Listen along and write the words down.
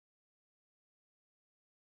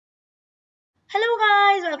Hello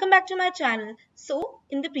guys, welcome back to my channel. So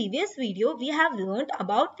in the previous video we have learned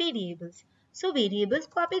about variables. So variables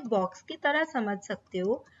को आप एक box की तरह समझ सकते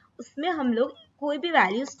हो. उसमें हम लोग कोई भी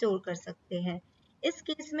वैल्यू स्टोर कर सकते हैं. इस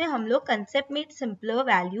केस में हम लोग कंसेप्ट मेड सिंपलर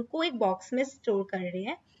वैल्यू को एक बॉक्स में स्टोर कर रहे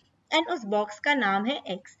हैं एंड उस बॉक्स का नाम है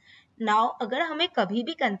x. नाउ अगर हमें कभी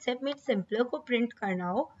भी कंसेप्ट मेड सिंपलर को प्रिंट करना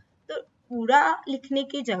हो तो पूरा लिखने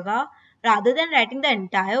की जगह rather than writing the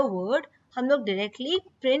entire word हम लोग डायरेक्टली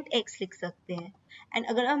प्रिंट x लिख सकते हैं. एंड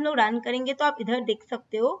अगर हम लोग रन करेंगे तो आप इधर देख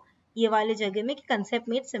सकते हो ये वाले जगह में कि कंसेप्ट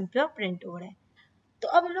मेड सिंपलर प्रिंट हो रहा है. तो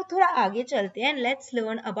अब हम लोग थोड़ा आगे चलते हैं. Let's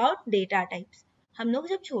learn about data types. हम लोग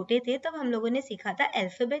जब छोटे थे तब हम लोगों ने सीखा था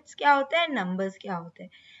अल्फाबेट्स क्या होता है, नंबर्स क्या होता है.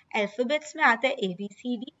 अल्फाबेट्स में आता है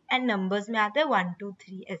ABCD एंड नंबर्स में आता है 1 2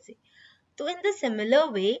 3 ऐसे. तो in the similar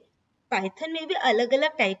way Python में भी अलग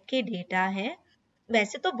अलग टाइप के डेटा हैं.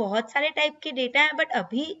 वैसे तो बहुत सारे टाइप के डेटा हैं बट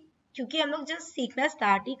अभी क्योंकि हम लोग जस्ट सीखना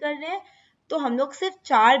स्टार्ट ही कर रहे हैं तो हम लोग सिर्फ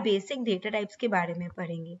 4 बेसिक डेटा टाइप्स के बारे में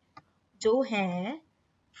पढ़ेंगे जो है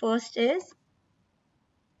first is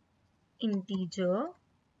integer,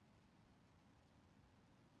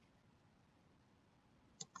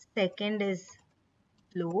 second is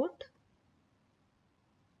float,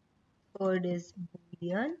 third is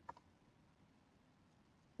Boolean,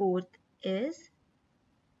 fourth is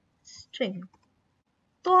string.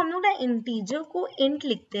 तो हम लोग ना इंटीजर को इंट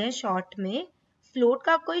लिखते हैं शॉर्ट में, फ्लोट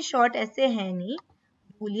का कोई शॉर्ट ऐसे है नहीं,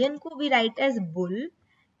 बूलियन को we write as bull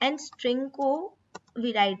and string को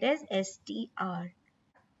वी राइट एज str.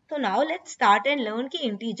 तो now let's start and learn कि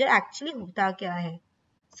इंटीजर एक्चुअली होता क्या है.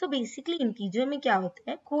 सो बेसिकली इंटीजर में क्या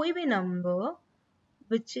होता है, कोई भी number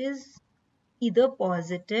which is either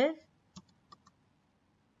positive,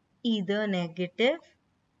 either negative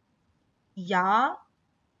या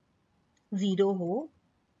जीरो हो,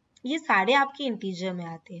 ये सारे आपके इंटीजर में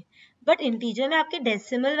आते हैं. बट इंटीजर में आपके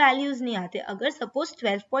डेसिमल वैल्यूज नहीं आते. अगर सपोज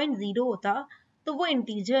 12.0 होता तो वो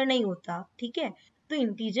इंटीजर नहीं होता. ठीक है, तो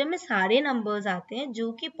इंटीजर में सारे नंबर्स आते हैं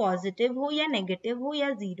जो कि पॉजिटिव हो या नेगेटिव हो या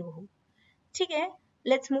जीरो हो. ठीक है,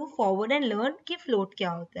 let's move forward and learn कि फ्लोट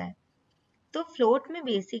क्या होता है. तो फ्लोट में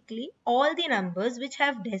basically all the numbers which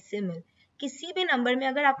have decimal, किसी भी नंबर में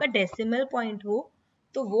अगर आपका डेसिमल पॉइंट हो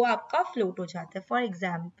तो वो आपका फ्लोट हो जाता है. फॉर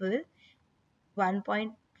एग्जाम्पल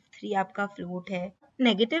 1.3 आपका फ्लोट है.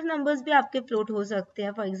 नेगेटिव नंबर्स भी आपके फ्लोट हो सकते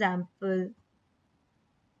हैं. For example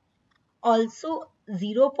also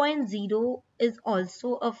 0.0 is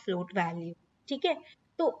also a float value. ठीक है,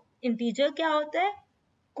 तो इंटीजर क्या होता है,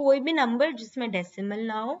 कोई भी नंबर जिसमें डेसिमल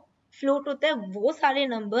ना हो. फ्लोट होता है वो सारे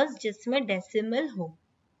नंबर्स जिसमें डेसिमल हो.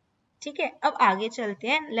 ठीक है, अब आगे चलते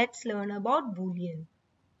हैं. Let's learn about Boolean.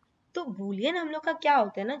 तो बूलियन हम लोग का क्या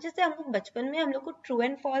होता है ना, जैसे हम लोग बचपन में हम लोग को ट्रू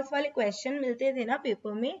एंड फॉल्स वाले क्वेश्चन मिलते थे ना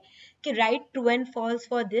पेपर में कि right true and false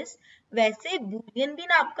for this, वैसे बूलियन भी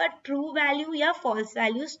ना आपका ट्रू वैल्यू या फॉल्स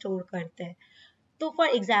वैल्यू स्टोर करता है. तो फॉर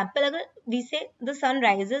एग्जाम्पल अगर वी से the sun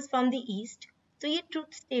rises from the east तो ये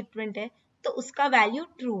ट्रूथ स्टेटमेंट है तो उसका वैल्यू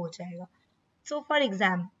ट्रू हो जाएगा. So for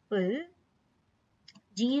example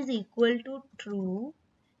g is equal to true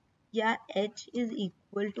या h is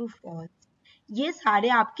equal to false, ये सारे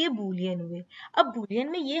आपके बूलियन हुए. अब बूलियन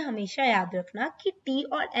में ये हमेशा याद रखना कि t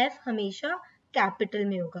और f हमेशा कैपिटल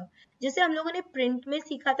में होगा. जैसे हम लोगों ने प्रिंट में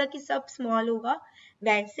सीखा था कि सब स्मॉल होगा,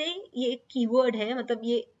 वैसे ये एक कीवर्ड है, मतलब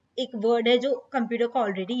ये एक वर्ड है जो कंप्यूटर को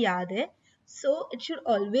ऑलरेडी याद है. So it should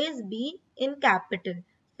always be in capital.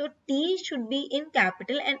 So t should be in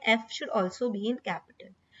capital and f should also be in capital.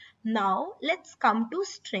 Now let's come to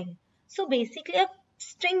string. So basically अब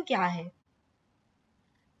string क्या है?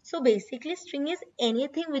 So basically string is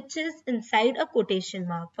anything which is inside a quotation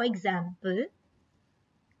mark. For example,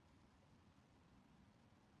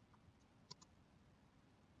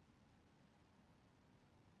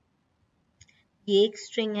 ये एक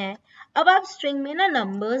string है. अब आप string में ना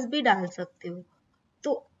numbers भी डाल सकते हो,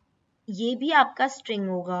 तो ये भी आपका string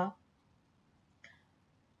होगा.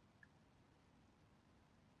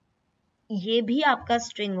 ये भी आपका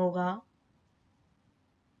string होगा.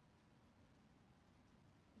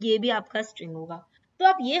 ये भी आपका string होगा. तो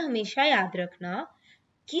आप ये हमेशा याद रखना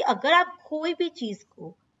कि अगर आप कोई भी चीज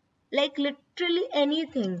को लाइक लिटरली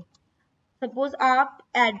एनीथिंग, सपोज आप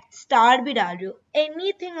एड स्टार भी डाल रहे हो,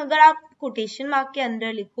 एनीथिंग अगर आप कोटेशन मार्क के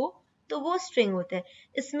अंदर लिखो तो वो स्ट्रिंग होता है.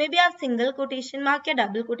 इसमें भी आप सिंगल कोटेशन मार्क या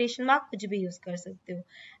डबल कोटेशन मार्क कुछ भी यूज कर सकते हो.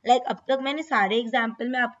 लाइक अब तक मैंने सारे एग्जाम्पल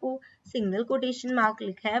में आपको सिंगल कोटेशन मार्क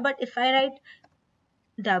लिखा है, but if I right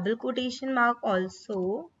double quotation mark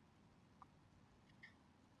also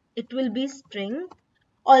it will be string.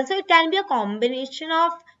 Also it can be a combination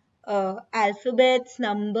of alphabets,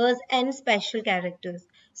 numbers and special characters.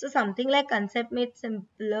 So something like concept made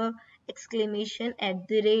simpler, exclamation at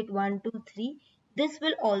the rate 123, this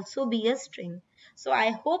will also be a string. So I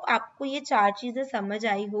hope आपको ये चार चीजें समझ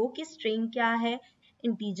आई हो कि string क्या है,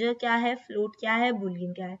 integer क्या है, float क्या है,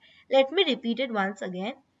 boolean क्या है. Let me repeat it once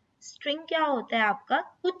again. String क्या होता है आपका,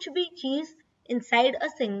 कुछ भी चीज inside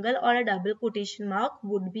a single or a double quotation mark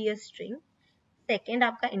would be a string. Second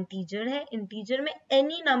आपका इंटीजर है, इंटीजर में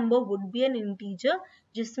any number would be N integer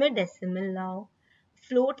जिसमें डेसिमल ना हो.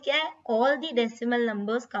 फ्लोट क्या है, all the decimal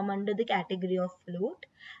numbers come under the category of float.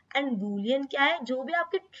 And Boolean क्या है, जो भी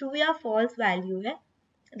आपके ट्रू या फॉल्स वैल्यू है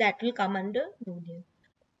that will come under Boolean.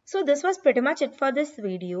 So this was pretty much it for this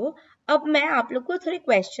video. अब मैं आप लोग को थोड़े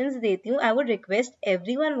questions देती हूँ. I would request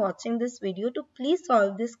everyone watching this video to please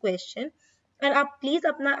solve this question. और आप प्लीज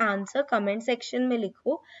अपना आंसर कमेंट सेक्शन में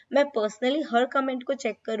लिखो. मैं पर्सनली हर कमेंट को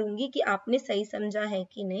चेक करूंगी कि आपने सही समझा है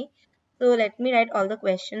कि नहीं. So let me write all the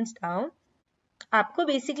questions down. आपको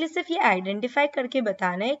बेसिकली सिर्फ ये आइडेंटिफाई करके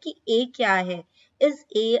बताना है कि A क्या है. Is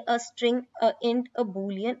A a string, a int, a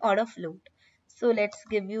boolean or a float? So let's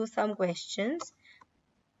give you some questions.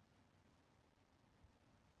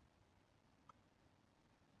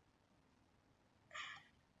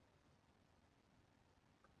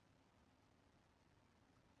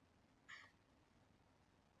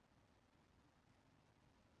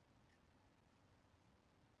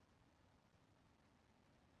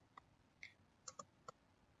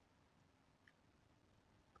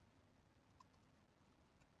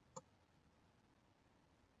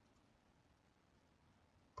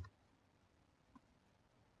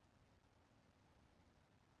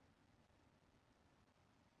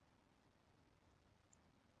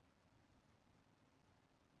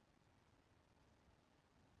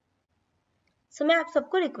 सो मैं आप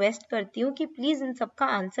सबको रिक्वेस्ट करती हूँ कि प्लीज इन सबका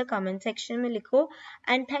आंसर कमेंट सेक्शन में लिखो.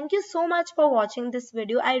 And thank you so much for watching this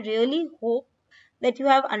video. I really hope that you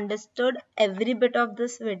have understood every bit of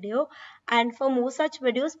this video, and for more such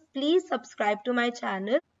videos please subscribe to my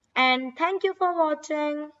channel, and thank you for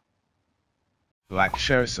watching. Like,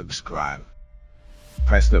 share, subscribe.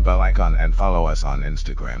 Press the bell icon and follow us on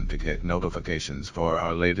Instagram to get notifications for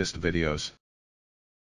our latest videos.